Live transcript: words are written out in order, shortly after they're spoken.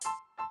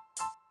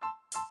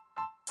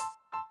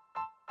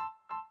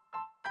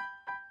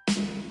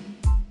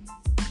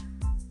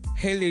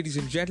Hey, ladies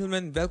and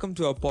gentlemen, welcome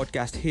to our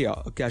podcast here,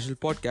 a casual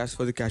podcast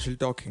for the casual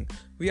talking.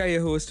 We are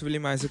your hosts,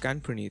 William Isaac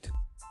and Praneeth.